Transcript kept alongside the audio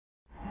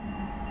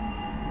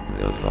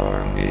the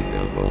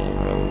formidable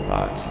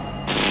robot.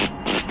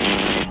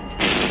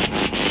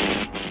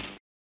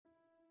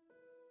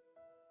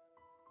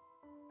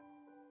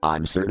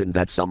 I'm certain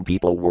that some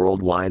people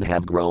worldwide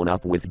have grown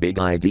up with Big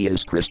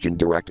Idea's Christian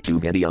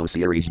direct-to-video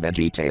series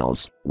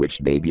VeggieTales, which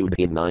debuted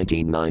in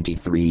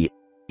 1993.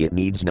 It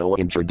needs no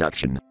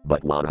introduction,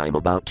 but what I'm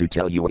about to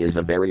tell you is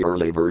a very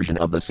early version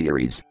of the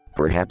series,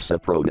 perhaps a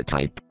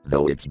prototype,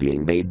 though it's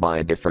being made by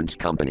a different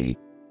company.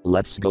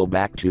 Let's go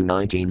back to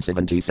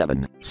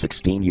 1977,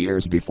 16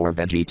 years before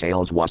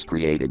VeggieTales was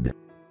created.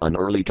 An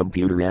early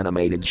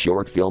computer-animated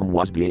short film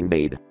was being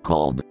made,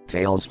 called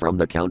Tales from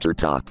the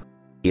Countertop.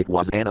 It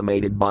was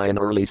animated by an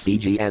early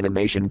CG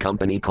animation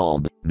company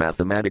called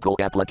Mathematical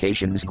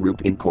Applications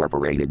Group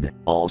Incorporated,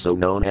 also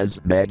known as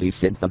MAGi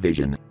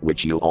SynthaVision,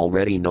 which you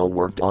already know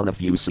worked on a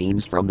few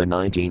scenes from the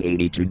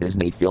 1982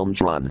 Disney film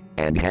Tron,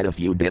 and had a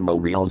few demo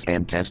reels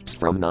and tests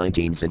from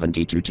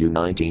 1972 to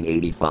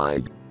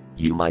 1985.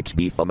 You might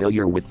be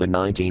familiar with the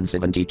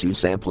 1972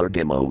 sampler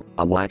demo,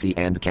 a wacky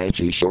and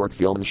catchy short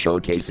film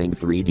showcasing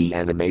 3D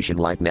animation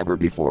like never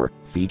before,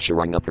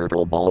 featuring a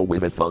purple ball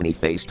with a funny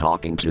face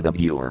talking to the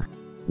viewer.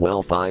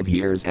 Well, 5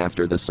 years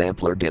after the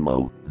sampler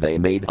demo, they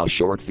made a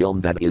short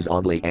film that is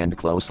oddly and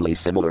closely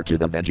similar to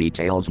the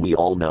VeggieTales we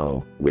all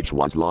know, which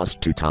was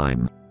Lost to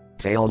Time.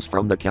 Tales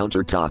from the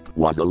Countertop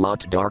was a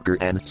lot darker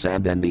and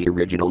sad than the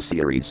original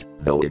series,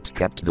 though it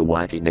kept the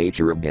wacky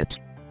nature a bit.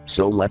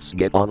 So let's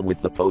get on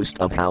with the post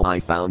of how I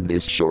found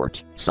this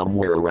short,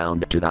 somewhere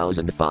around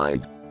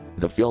 2005.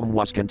 The film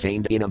was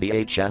contained in a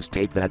VHS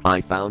tape that I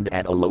found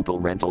at a local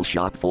rental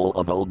shop full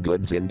of old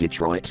goods in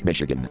Detroit,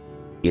 Michigan.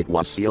 It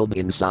was sealed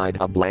inside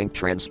a blank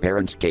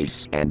transparent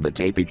case, and the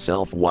tape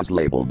itself was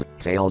labeled,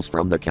 Tales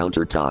from the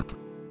Countertop.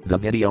 The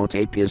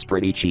videotape is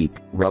pretty cheap,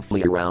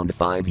 roughly around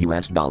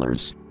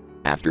 $5.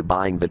 After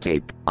buying the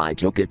tape, I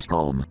took it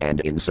home and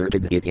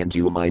inserted it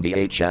into my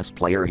VHS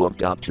player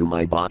hooked up to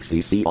my boxy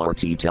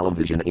CRT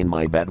television in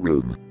my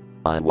bedroom.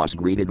 I was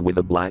greeted with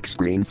a black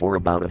screen for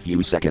about a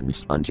few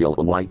seconds until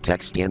a white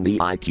text in the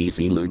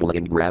ITC Lugal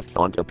in graph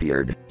font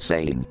appeared,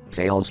 saying,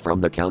 Tales from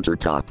the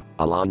Countertop,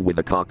 along with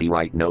a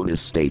copyright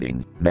notice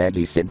stating,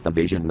 MAGi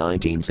SynthaVision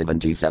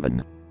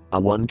 1977.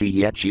 A wonky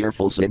yet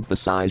cheerful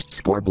synthesized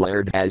score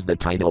blared as the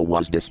title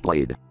was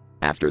displayed.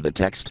 After the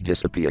text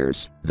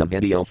disappears, the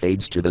video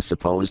fades to the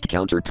supposed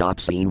countertop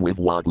scene with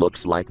what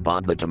looks like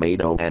Bob the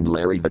Tomato and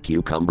Larry the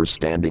Cucumber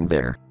standing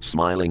there,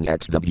 smiling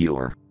at the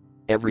viewer.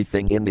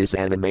 Everything in this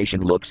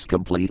animation looks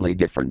completely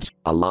different,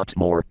 a lot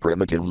more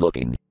primitive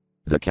looking.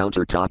 The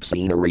countertop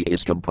scenery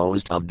is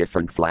composed of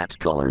different flat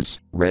colors,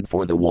 red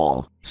for the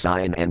wall,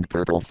 cyan and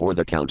purple for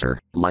the counter,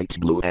 light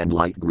blue and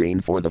light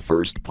green for the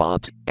first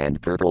pot,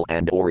 and purple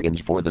and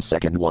orange for the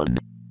second one.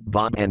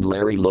 Bob and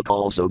Larry look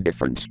also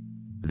different.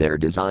 Their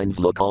designs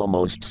look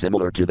almost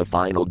similar to the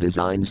final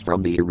designs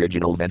from the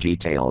original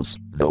VeggieTales,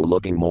 though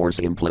looking more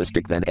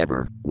simplistic than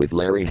ever, with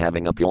Larry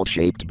having a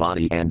pill-shaped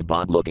body and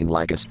Bob looking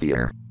like a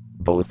sphere.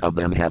 Both of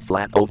them have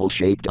flat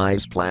oval-shaped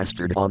eyes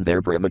plastered on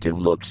their primitive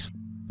looks.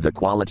 The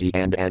quality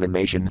and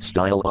animation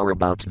style are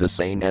about the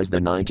same as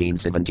the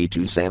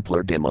 1972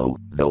 sampler demo,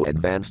 though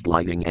advanced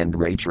lighting and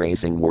ray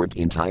tracing weren't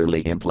entirely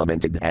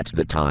implemented at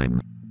the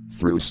time.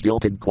 Through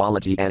stilted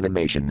quality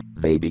animation,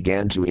 they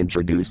began to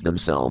introduce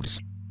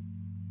themselves.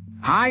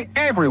 Hi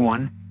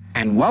everyone,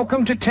 and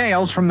welcome to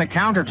Tales from the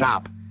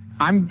Countertop.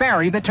 I'm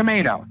Barry the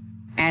Tomato.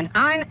 And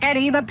I'm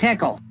Eddie the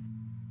Pickle.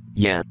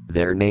 Yeah,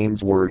 their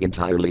names were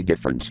entirely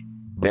different.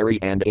 Barry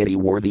and Eddie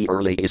were the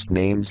earliest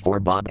names for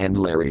Bob and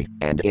Larry,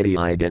 and Eddie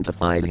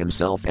identified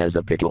himself as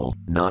a pickle,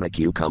 not a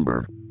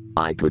cucumber.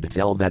 I could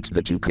tell that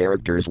the two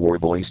characters were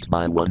voiced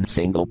by one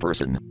single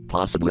person,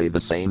 possibly the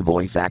same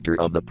voice actor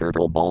of the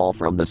purple ball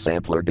from the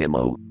sampler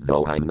demo,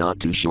 though I'm not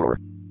too sure.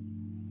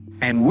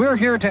 And we're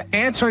here to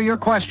answer your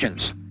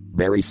questions,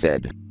 Barry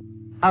said.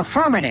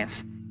 Affirmative,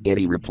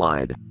 Eddie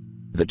replied.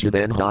 The two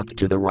then hopped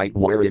to the right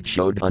where it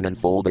showed an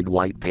unfolded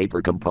white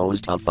paper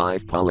composed of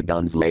 5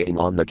 polygons laying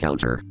on the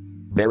counter.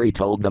 Barry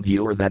told the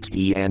viewer that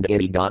he and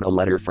Eddie got a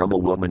letter from a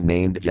woman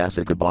named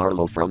Jessica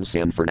Barlow from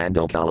San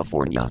Fernando,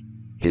 California.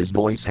 His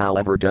voice,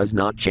 however, does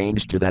not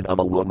change to that of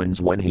a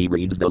woman's when he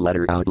reads the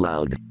letter out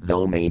loud,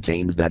 though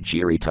maintains that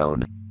cheery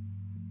tone.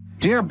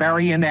 Dear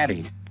Barry and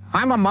Eddie,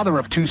 I'm a mother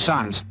of 2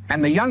 sons,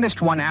 and the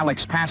youngest one,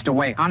 Alex, passed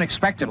away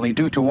unexpectedly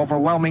due to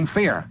overwhelming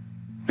fear.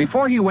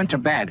 Before he went to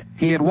bed,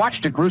 he had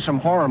watched a gruesome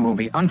horror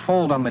movie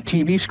unfold on the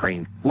TV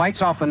screen,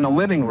 lights off in the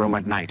living room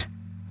at night.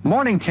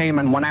 Morning came,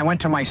 and when I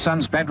went to my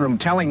son's bedroom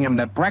telling him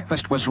that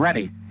breakfast was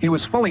ready, he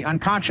was fully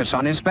unconscious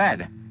on his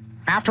bed.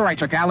 After I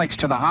took Alex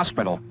to the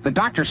hospital, the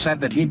doctor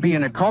said that he'd be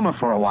in a coma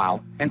for a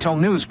while, until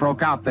news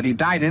broke out that he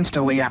died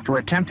instantly after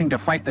attempting to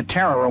fight the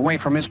terror away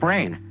from his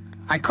brain.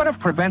 I could have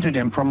prevented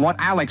him from what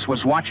Alex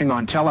was watching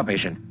on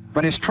television,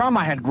 but his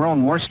trauma had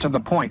grown worse to the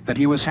point that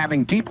he was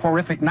having deep,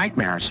 horrific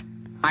nightmares.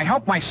 I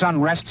hope my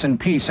son rests in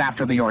peace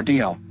after the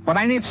ordeal, but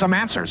I need some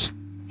answers.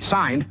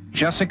 Signed,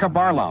 Jessica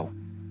Barlow.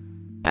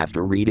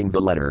 After reading the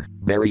letter,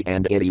 Barry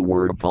and Eddie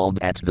were appalled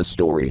at the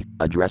story,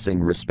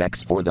 addressing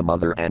respects for the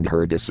mother and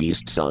her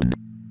deceased son.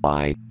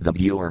 I, the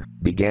viewer,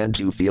 began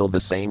to feel the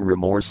same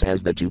remorse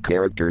as the two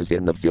characters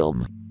in the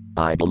film.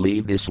 I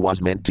believe this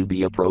was meant to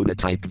be a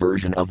prototype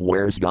version of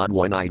Where's God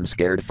When I'm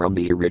Scared from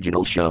the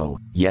original show,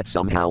 yet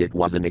somehow it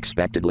was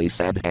unexpectedly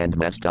sad and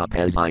messed up,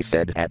 as I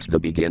said at the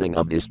beginning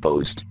of this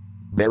post.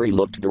 Barry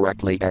looked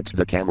directly at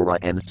the camera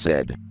and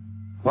said,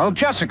 Well,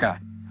 Jessica,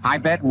 I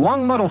bet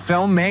one little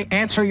film may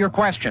answer your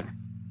question.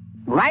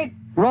 Right?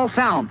 Roll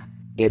film.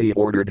 Eddie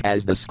ordered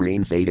as the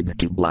screen faded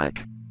to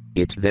black.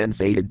 It then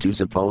faded to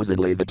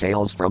supposedly the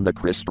Tales from the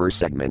CRISPR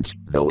segment,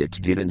 though it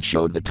didn't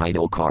show the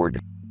title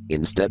card.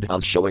 Instead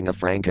of showing a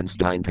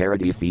Frankenstein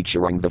parody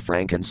featuring the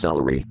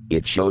Frankencelery,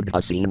 it showed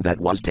a scene that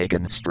was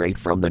taken straight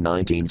from the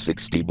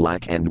 1960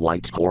 black and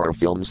white horror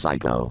film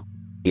Psycho.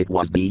 It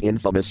was the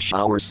infamous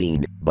shower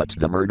scene, but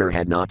the murder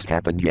had not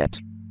happened yet.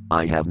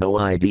 I have no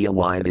idea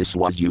why this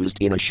was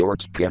used in a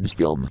short kids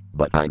film,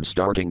 but I'm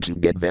starting to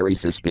get very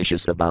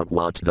suspicious about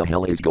what the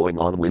hell is going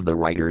on with the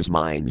writers'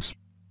 minds.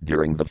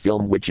 During the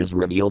film, which is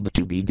revealed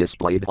to be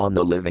displayed on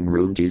the living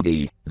room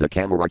TV, the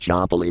camera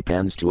choppily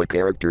pans to a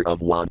character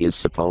of what is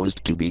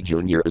supposed to be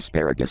Junior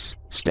Asparagus,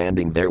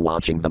 standing there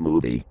watching the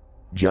movie.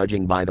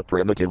 Judging by the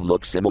primitive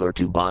look similar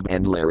to Bob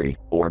and Larry,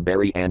 or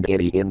Barry and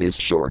Eddie in this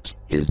short,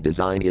 his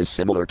design is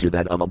similar to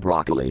that of a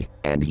broccoli,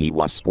 and he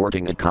was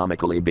sporting a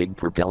comically big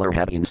propeller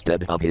hat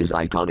instead of his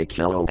iconic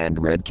yellow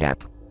and red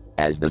cap.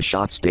 As the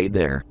shot stayed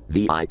there,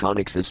 the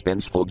iconic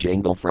suspenseful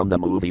jingle from the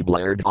movie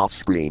blared off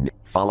screen,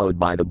 followed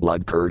by the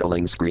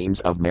blood-curdling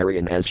screams of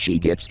Marion as she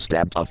gets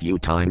stabbed a few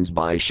times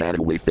by a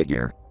shadowy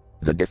figure.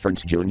 The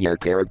different Junior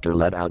character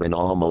let out an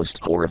almost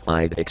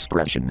horrified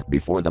expression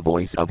before the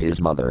voice of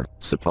his mother,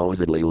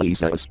 supposedly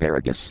Lisa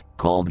Asparagus,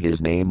 called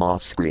his name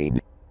off screen.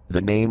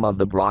 The name of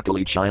the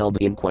broccoli child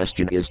in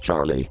question is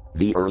Charlie,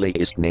 the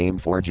earliest name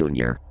for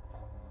Junior.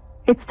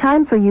 It's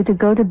time for you to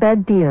go to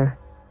bed, dear,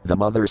 the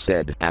mother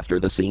said after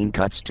the scene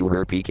cuts to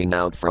her peeking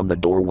out from the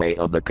doorway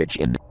of the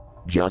kitchen.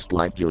 Just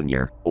like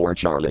Junior, or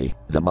Charlie,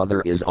 the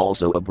mother is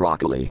also a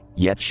broccoli,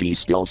 yet she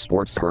still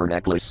sports her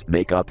necklace,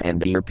 makeup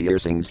and ear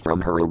piercings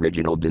from her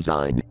original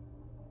design.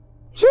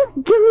 Just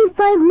give me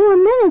 5 more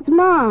minutes,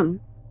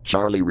 Mom,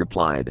 Charlie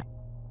replied.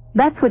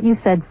 That's what you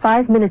said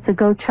 5 minutes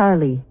ago,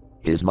 Charlie.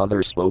 His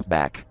mother spoke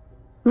back.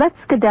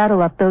 Let's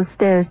skedaddle up those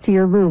stairs to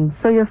your room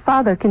so your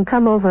father can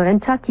come over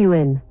and tuck you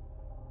in.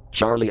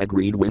 Charlie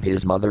agreed with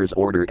his mother's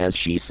order as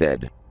she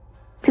said,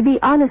 To be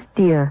honest,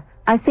 dear,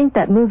 I think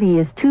that movie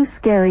is too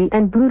scary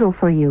and brutal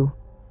for you.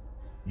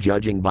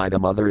 Judging by the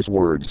mother's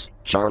words,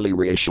 Charlie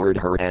reassured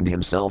her and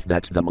himself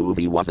that the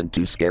movie wasn't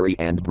too scary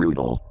and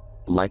brutal.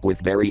 Like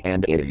with Barry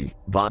and Eddie,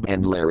 Bob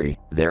and Larry,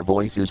 their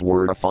voices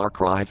were a far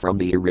cry from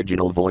the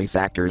original voice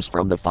actors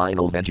from the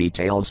final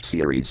VeggieTales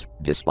series,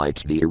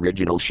 despite the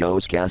original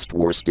show's cast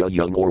were still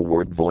young or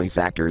weren't voice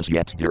actors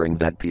yet during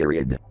that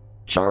period.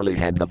 Charlie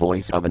had the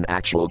voice of an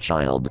actual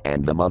child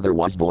and the mother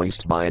was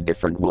voiced by a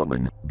different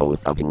woman,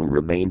 both of whom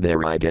remained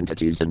their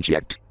identities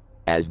unchecked.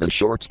 As the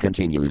short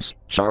continues,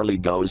 Charlie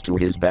goes to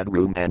his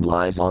bedroom and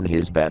lies on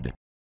his bed.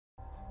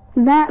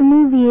 That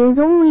movie is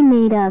only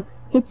made up.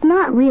 It's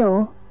not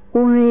real.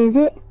 Or is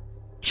it?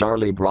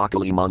 Charlie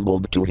Broccoli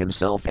mumbled to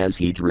himself as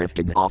he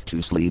drifted off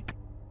to sleep.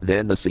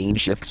 Then the scene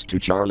shifts to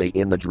Charlie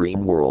in the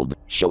dream world,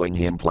 showing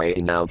him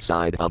playing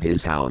outside of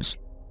his house.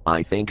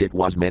 I think it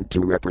was meant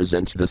to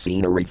represent the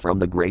scenery from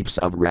the Grapes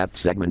of Wrath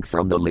segment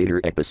from the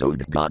later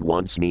episode God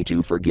Wants Me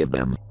to Forgive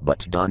Them,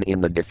 but done in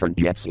the different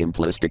yet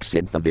simplistic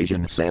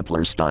SynthaVision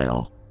sampler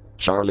style.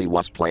 Charlie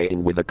was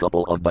playing with a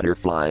couple of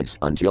butterflies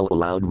until a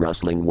loud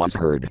rustling was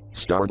heard,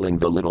 startling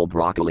the little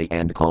broccoli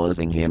and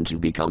causing him to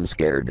become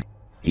scared.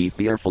 He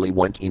fearfully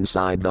went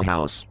inside the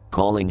house,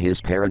 calling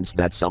his parents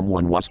that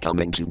someone was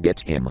coming to get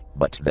him,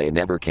 but they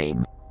never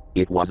came.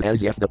 It was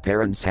as if the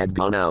parents had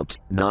gone out,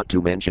 not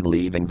to mention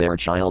leaving their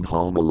child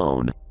home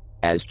alone.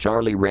 As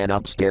Charlie ran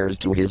upstairs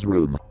to his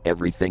room,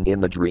 everything in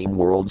the dream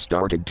world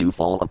started to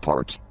fall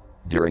apart.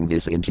 During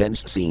this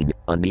intense scene,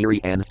 an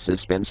eerie and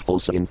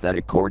suspenseful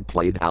synthetic chord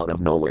played out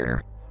of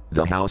nowhere.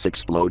 The house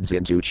explodes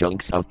into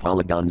chunks of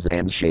polygons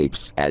and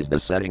shapes as the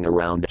setting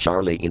around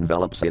Charlie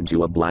envelops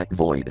into a black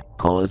void,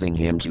 causing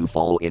him to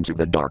fall into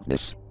the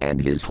darkness,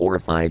 and his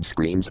horrified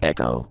screams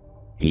echo.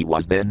 He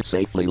was then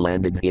safely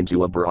landed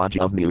into a barrage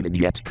of muted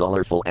yet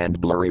colorful and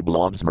blurry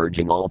blobs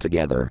merging all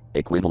together,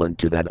 equivalent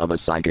to that of a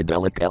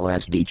psychedelic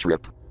LSD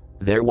trip.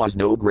 There was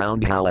no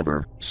ground,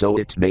 however, so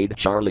it made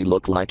Charlie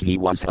look like he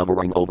was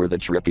hovering over the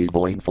trippy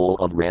void full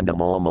of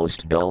random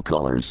almost dull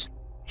colors.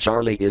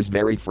 Charlie is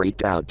very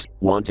freaked out,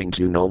 wanting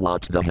to know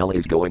what the hell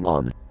is going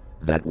on.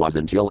 That was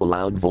until a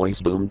loud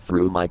voice boomed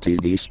through my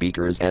TV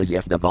speakers as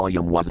if the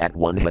volume was at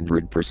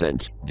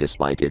 100%,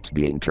 despite it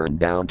being turned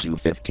down to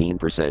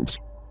 15%.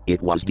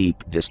 It was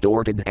deep,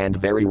 distorted and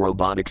very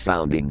robotic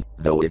sounding,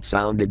 though it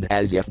sounded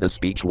as if the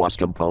speech was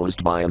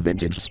composed by a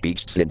vintage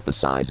speech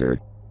synthesizer.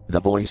 The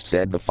voice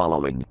said the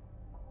following.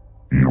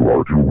 You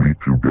are too weak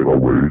to get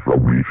away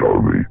from me,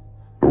 Charlie.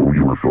 Oh,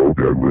 you are so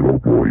dead, little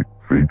boy,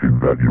 thinking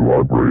that you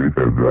are brave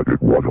and that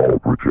it was all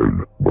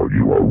pretend, but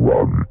you are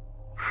wrong.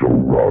 So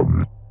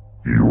wrong.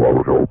 You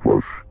are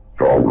helpless,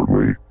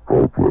 cowardly,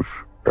 hopeless,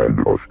 and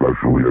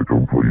especially a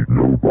complete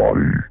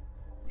nobody.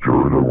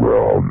 Turn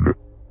around.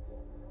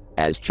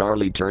 As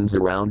Charlie turns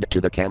around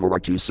to the camera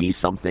to see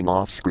something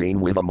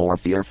off-screen with a more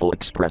fearful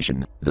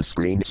expression, the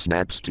screen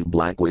snaps to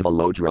black with a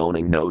low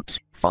droning note,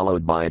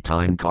 followed by a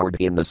time card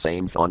in the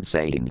same font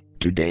saying,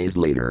 2 days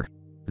later.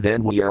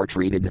 Then we are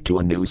treated to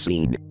a new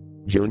scene.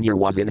 Junior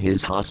was in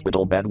his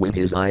hospital bed with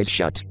his eyes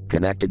shut,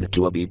 connected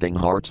to a beeping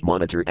heart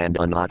monitor and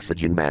an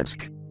oxygen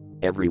mask.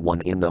 Everyone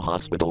in the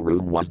hospital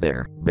room was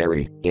there: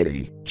 Barry,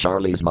 Eddie,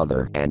 Charlie's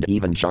mother, and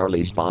even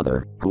Charlie's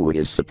father, who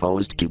is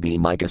supposed to be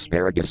Mike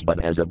Asparagus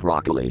but as a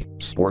broccoli,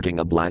 sporting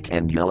a black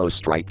and yellow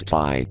striped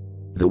tie.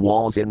 The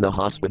walls in the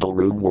hospital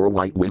room were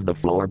white with the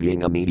floor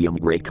being a medium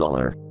gray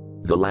color.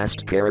 The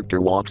last character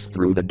walks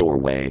through the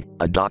doorway,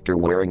 a doctor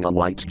wearing a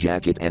white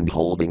jacket and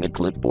holding a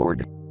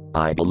clipboard.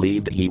 I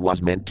believed he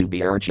was meant to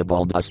be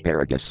Archibald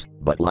Asparagus,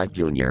 but like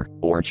Junior,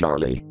 or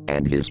Charlie,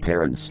 and his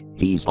parents,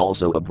 he's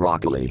also a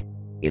broccoli.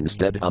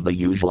 Instead of the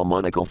usual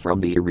monocle from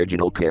the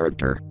original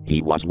character,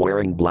 he was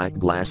wearing black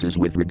glasses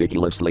with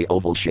ridiculously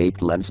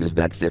oval-shaped lenses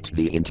that fit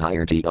the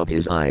entirety of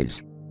his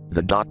eyes.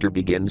 The doctor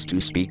begins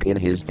to speak in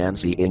his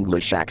fancy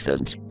English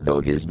accent,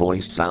 though his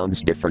voice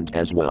sounds different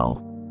as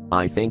well.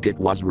 I think it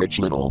was Rich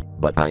Little,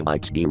 but I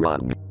might be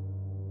wrong.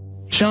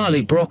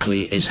 Charlie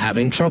Broccoli is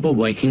having trouble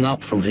waking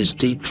up from his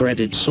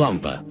deep-dreaded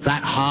slumber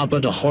that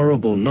harbored a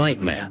horrible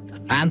nightmare,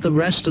 and the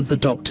rest of the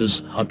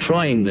doctors are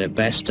trying their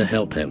best to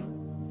help him.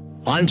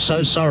 I'm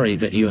so sorry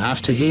that you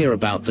have to hear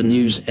about the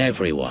news,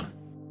 everyone.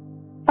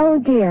 Oh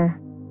dear.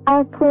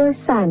 Our poor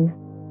son.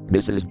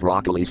 Mrs.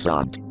 Broccoli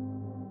sobbed.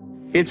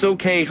 It's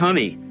okay,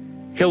 honey.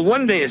 He'll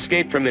one day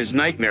escape from his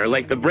nightmare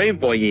like the brave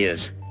boy he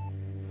is.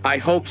 I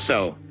hope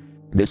so.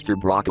 Mr.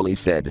 Broccoli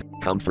said,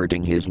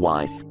 comforting his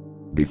wife.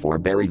 Before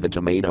Barry the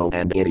tomato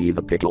and Eddie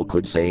the pickle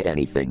could say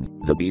anything,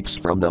 the beeps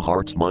from the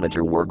heart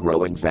monitor were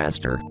growing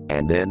faster,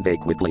 and then they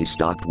quickly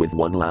stopped with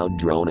one loud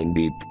droning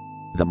beep.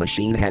 The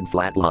machine had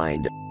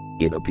flatlined.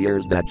 It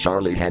appears that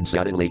Charlie had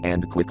suddenly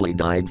and quickly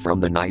died from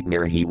the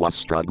nightmare he was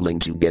struggling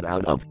to get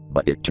out of,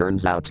 but it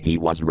turns out he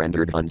was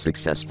rendered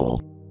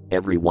unsuccessful.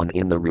 Everyone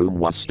in the room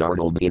was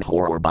startled in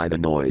horror by the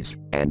noise,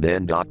 and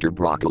then Dr.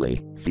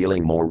 Broccoli,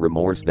 feeling more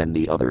remorse than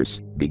the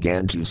others,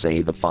 began to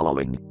say the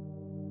following.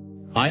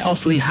 I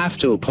awfully have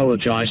to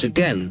apologize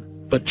again,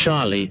 but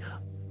Charlie,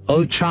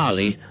 oh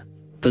Charlie,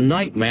 the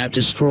nightmare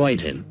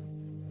destroyed him.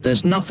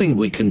 There's nothing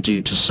we can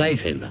do to save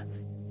him.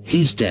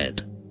 He's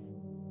dead.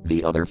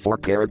 The other 4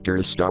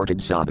 characters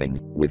started sobbing,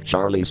 with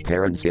Charlie's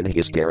parents in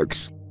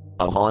hysterics.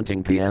 A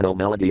haunting piano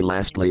melody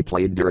lastly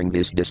played during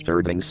this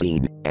disturbing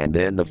scene, and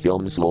then the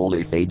film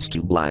slowly fades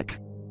to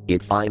black.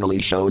 It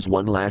finally shows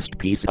one last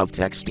piece of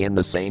text in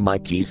the same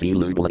ITC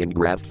Lugal in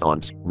graph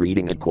font,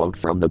 reading a quote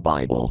from the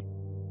Bible.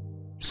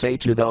 Say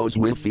to those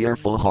with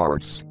fearful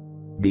hearts,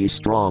 be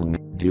strong,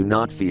 do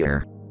not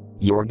fear.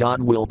 Your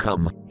God will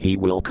come, he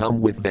will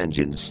come with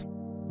vengeance.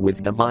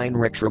 With divine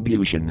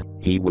retribution,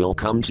 he will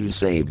come to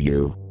save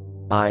you.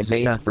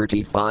 Isaiah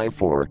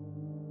 35:4.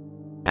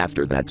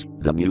 After that,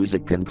 the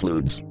music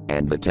concludes,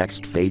 and the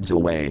text fades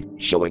away,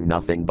 showing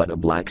nothing but a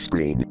black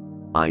screen.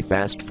 I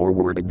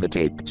fast-forwarded the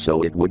tape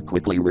so it would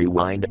quickly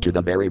rewind to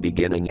the very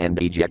beginning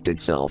and eject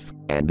itself,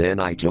 and then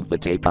I took the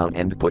tape out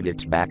and put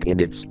it back in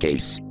its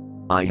case.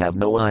 I have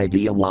no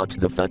idea what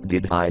the fuck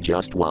did I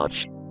just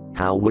watch.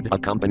 How would a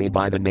company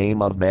by the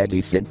name of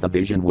MAGi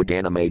SynthaVision would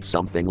animate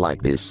something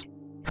like this?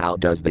 How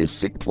does this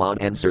sick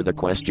plot answer the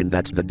question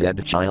that the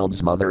dead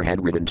child's mother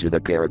had written to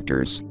the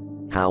characters?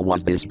 How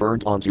was this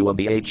burnt onto a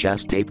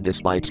VHS tape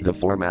despite the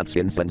format's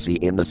infancy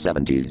in the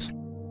 70s?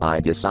 I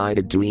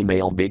decided to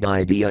email Big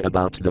Idea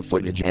about the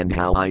footage and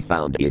how I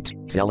found it,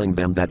 telling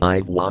them that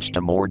I've watched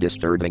a more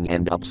disturbing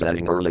and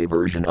upsetting early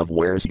version of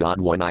Where's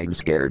God When I'm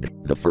Scared,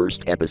 the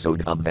first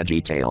episode of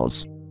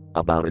VeggieTales.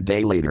 About a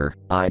day later,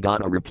 I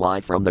got a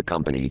reply from the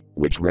company,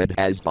 which read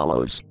as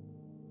follows.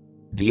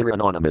 Dear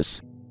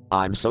Anonymous,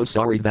 I'm so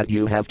sorry that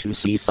you have to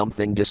see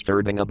something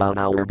disturbing about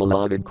our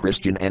beloved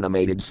Christian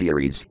animated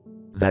series.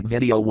 That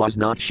video was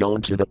not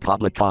shown to the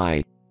public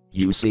eye.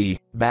 You see,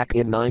 back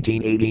in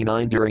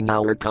 1989 during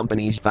our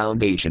company's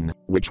foundation,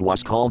 which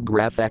was called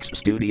GraphX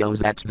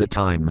Studios at the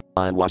time,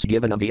 I was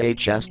given a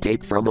VHS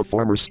tape from a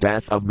former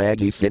staff of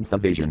MAGi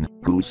SynthaVision,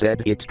 who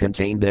said it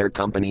contained their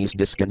company's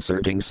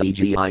disconcerting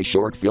CGI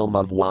short film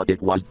of what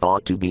it was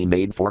thought to be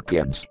made for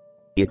kids.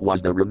 It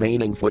was the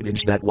remaining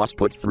footage that was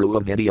put through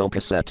a video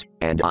cassette,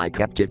 and I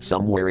kept it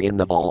somewhere in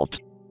the vault.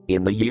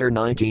 In the year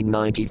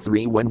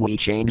 1993, when we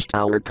changed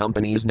our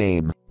company's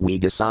name, we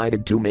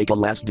decided to make a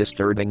less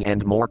disturbing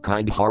and more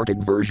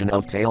kind-hearted version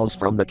of Tales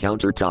from the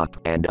Countertop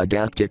and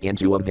adapt it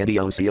into a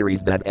video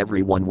series that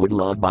everyone would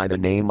love by the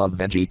name of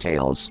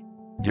VeggieTales.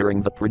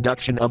 During the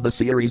production of the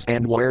series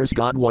and Where's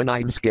God When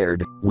I'm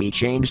Scared, we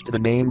changed the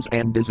names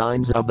and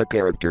designs of the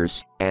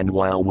characters, and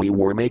while we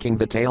were making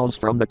the Tales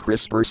from the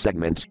CRISPR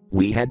segment,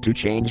 we had to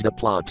change the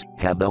plot,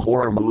 have the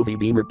horror movie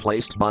be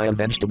replaced by a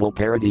vegetable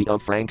parody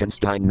of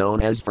Frankenstein known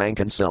as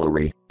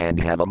Frankencelery, and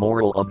have a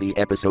moral of the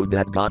episode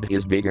that God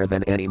is bigger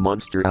than any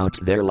monster out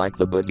there like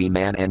the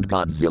Boogeyman and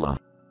Godzilla.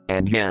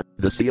 And yet,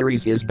 the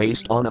series is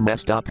based on a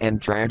messed up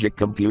and tragic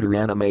computer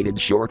animated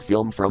short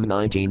film from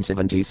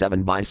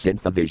 1977 by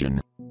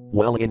SynthaVision.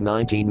 Well, in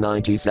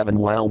 1997,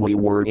 while we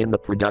were in the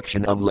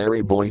production of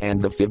Larry Boy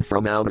and the Fib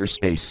from Outer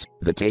Space,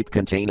 the tape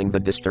containing the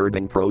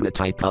disturbing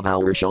prototype of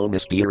our show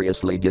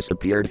mysteriously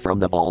disappeared from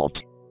the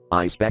vault.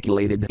 I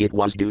speculated it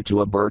was due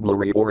to a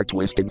burglary or a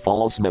twisted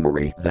false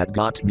memory that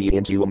got me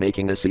into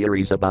making a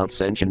series about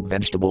sentient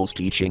vegetables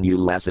teaching you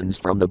lessons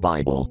from the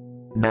Bible.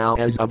 Now,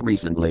 as of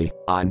recently,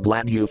 I'm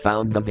glad you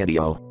found the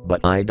video,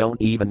 but I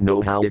don't even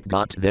know how it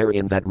got there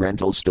in that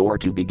rental store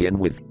to begin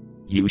with.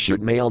 You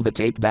should mail the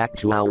tape back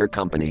to our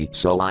company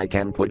so I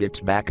can put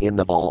it back in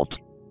the vault.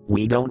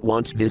 We don't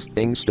want this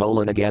thing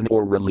stolen again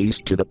or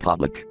released to the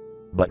public.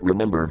 But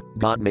remember,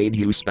 God made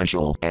you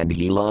special and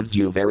He loves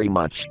you very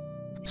much.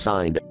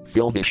 Signed,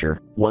 Phil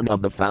Vischer, one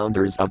of the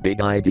founders of Big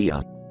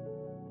Idea.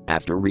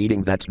 After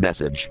reading that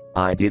message,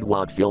 I did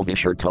what Phil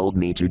Vischer told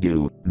me to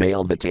do,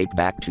 mail the tape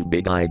back to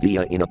Big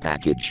Idea in a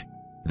package.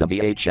 The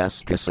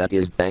VHS cassette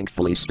is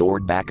thankfully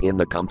stored back in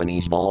the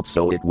company's vault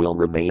so it will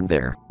remain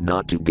there,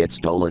 not to get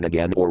stolen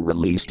again or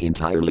released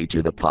entirely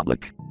to the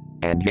public.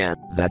 And yet,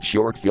 that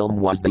short film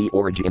was the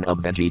origin of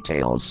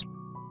VeggieTales.